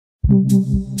We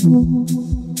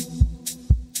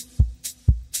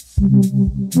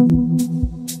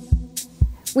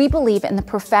believe in the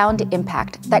profound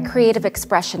impact that creative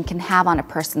expression can have on a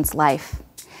person's life.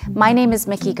 My name is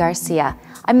Mickey Garcia.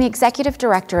 I'm the Executive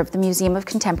Director of the Museum of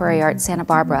Contemporary Art Santa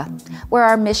Barbara, where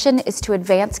our mission is to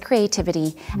advance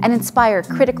creativity and inspire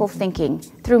critical thinking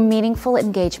through meaningful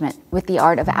engagement with the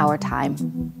art of our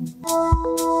time.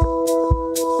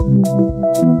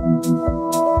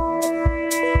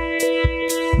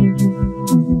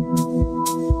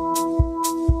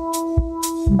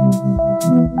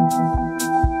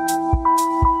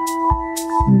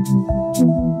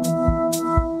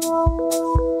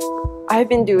 I've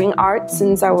been doing art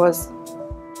since I was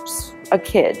a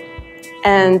kid,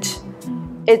 and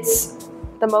it's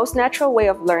the most natural way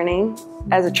of learning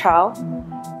as a child,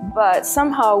 but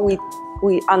somehow we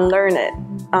unlearn it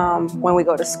when we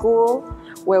go to school,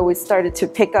 where we started to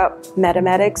pick up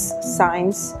mathematics,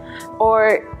 science,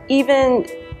 or even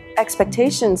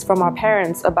expectations from our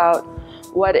parents about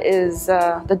what is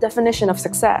the definition of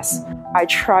success. I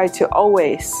try to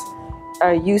always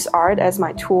use art as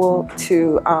my tool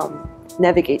to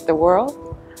navigate the world.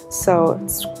 So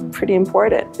it's pretty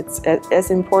important. It's as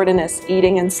important as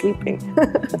eating and sleeping.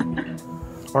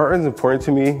 Art is important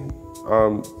to me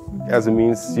as a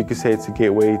means. You could say it's a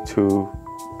gateway to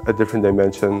a different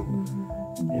dimension.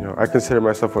 You know, I consider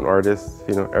myself an artist.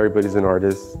 You know, everybody's an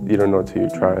artist. You don't know until you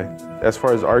try. As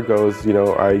far as art goes, you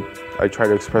know, I try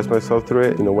to express myself through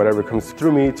it. You know, whatever comes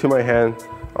through me to my hand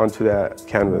onto that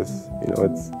canvas. You know,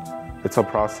 it's a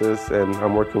process, and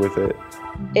I'm working with it.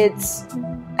 It's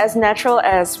as natural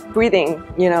as breathing,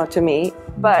 you know, to me,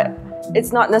 but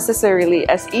it's not necessarily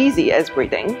as easy as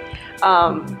breathing.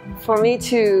 For me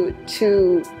to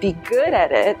be good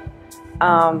at it,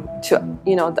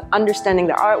 understanding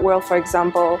the art world, for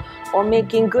example, or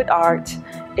making good art,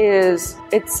 it's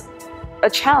a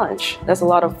challenge. There's a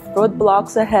lot of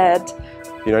roadblocks ahead.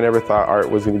 You know, I never thought art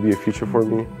was going to be a future for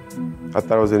me. I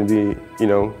thought it was going to be, you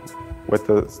know, with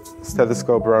the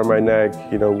stethoscope around my neck,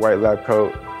 you know, white lab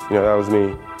coat, you know, that was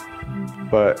me.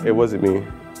 But it wasn't me.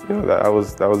 You know, that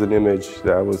was an image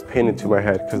that was painted to my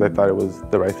head because I thought it was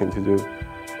the right thing to do.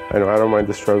 I know I don't mind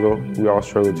the struggle. We all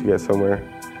struggle to get somewhere.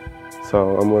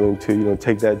 So I'm willing to, you know,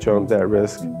 take that jump, that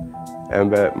risk, and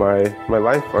bet my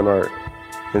life on art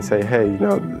and say, hey, you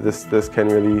know, this can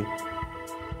really,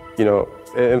 you know,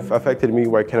 it affected me,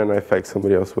 why can't I affect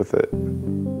somebody else with it?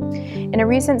 In a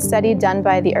recent study done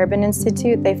by the Urban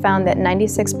Institute, they found that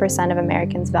 96% of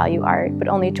Americans value art, but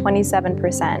only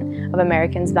 27% of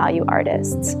Americans value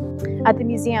artists. At the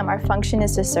museum, our function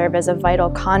is to serve as a vital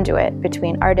conduit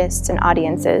between artists and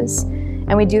audiences,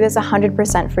 and we do this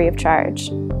 100% free of charge.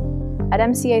 At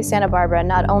MCA Santa Barbara,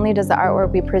 not only does the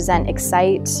artwork we present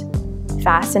excite,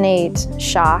 fascinate,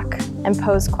 shock, and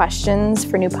pose questions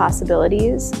for new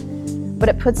possibilities, but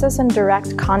it puts us in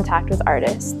direct contact with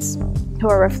artists who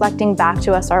are reflecting back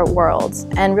to us our worlds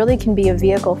and really can be a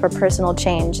vehicle for personal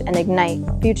change and ignite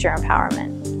future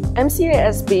empowerment.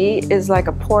 MCASB is like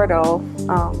a portal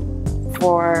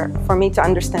for me to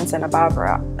understand Santa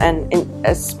Barbara, and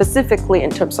specifically in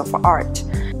terms of art.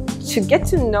 To get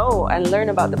to know and learn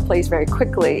about the place very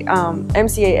quickly,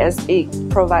 MCASB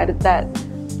provided that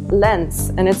lens,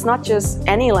 and it's not just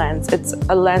any lens, it's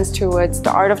a lens towards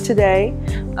the art of today,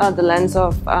 the lens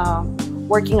of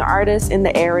working artists in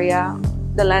the area,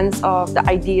 the lens of the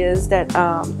ideas that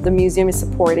the museum is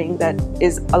supporting that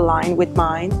is aligned with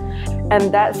mine.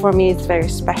 And that for me is very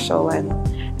special, and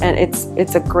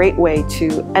it's a great way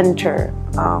to enter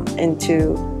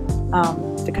into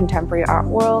the contemporary art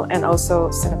world and also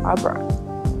Santa Barbara.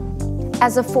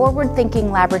 As a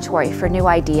forward-thinking laboratory for new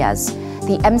ideas,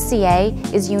 the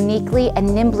MCA is uniquely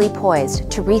and nimbly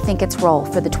poised to rethink its role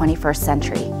for the 21st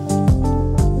century.